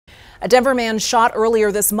A Denver man shot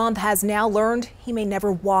earlier this month has now learned he may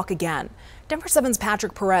never walk again. Denver 7's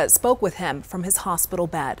Patrick Perez spoke with him from his hospital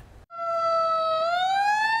bed.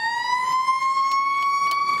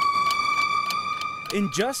 In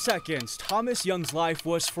just seconds, Thomas Young's life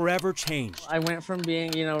was forever changed. I went from being,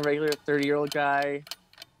 regular 30-year-old guy,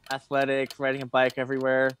 athletic, riding a bike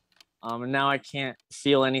everywhere, and now I can't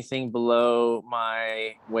feel anything below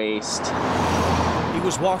my waist. He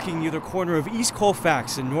was walking near the corner of East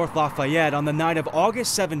Colfax and North Lafayette on the night of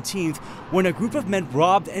August 17th when a group of men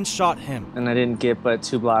robbed and shot him. And I didn't get but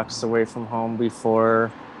 2 blocks away from home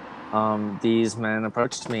before these men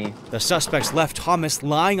approached me. The suspects left Thomas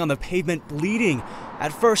lying on the pavement bleeding.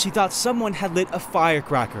 At first, he thought someone had lit a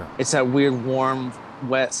firecracker. It's that weird, warm,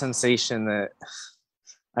 wet sensation that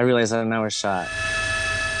I realized I was shot.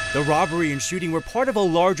 The robbery and shooting were part of a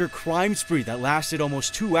larger crime spree that lasted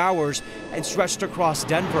almost 2 hours and stretched across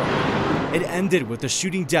Denver. It ended with the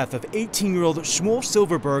shooting death of 18-year-old Shmuel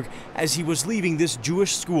Silverberg as he was leaving this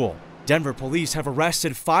Jewish school. Denver police have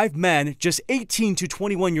arrested 5 men, just 18 to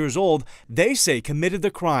 21 years old, they say committed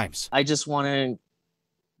the crimes. I just want to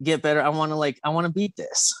get better. I want to beat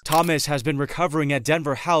this. Thomas has been recovering at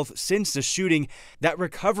Denver Health since the shooting. That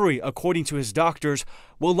recovery, according to his doctors,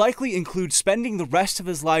 will likely include spending the rest of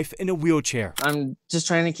his life in a wheelchair. I'm just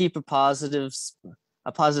trying to keep a positive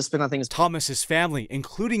spin on things. Thomas's family,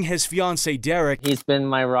 including his fiance Derek, he's been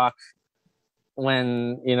my rock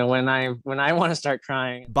when I want to start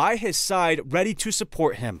crying. By his side, ready to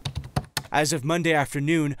support him. As of Monday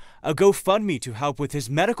afternoon, a GoFundMe to help with his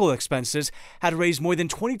medical expenses had raised more than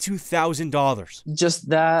 $22,000. Just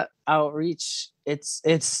that outreach, it's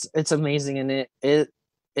amazing, and it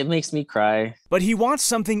makes me cry. But he wants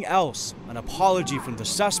something else, an apology from the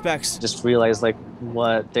suspects. Just realize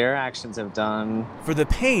what their actions have done. For the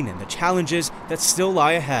pain and the challenges that still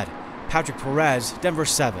lie ahead. Patrick Perez, Denver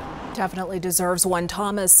 7. Definitely deserves one.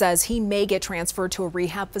 Thomas says he may get transferred to a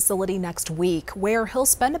rehab facility next week, where he'll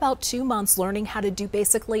spend about 2 months learning how to do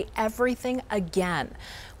basically everything again.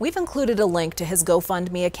 We've included a link to his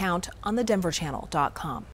GoFundMe account on thedenverchannel.com.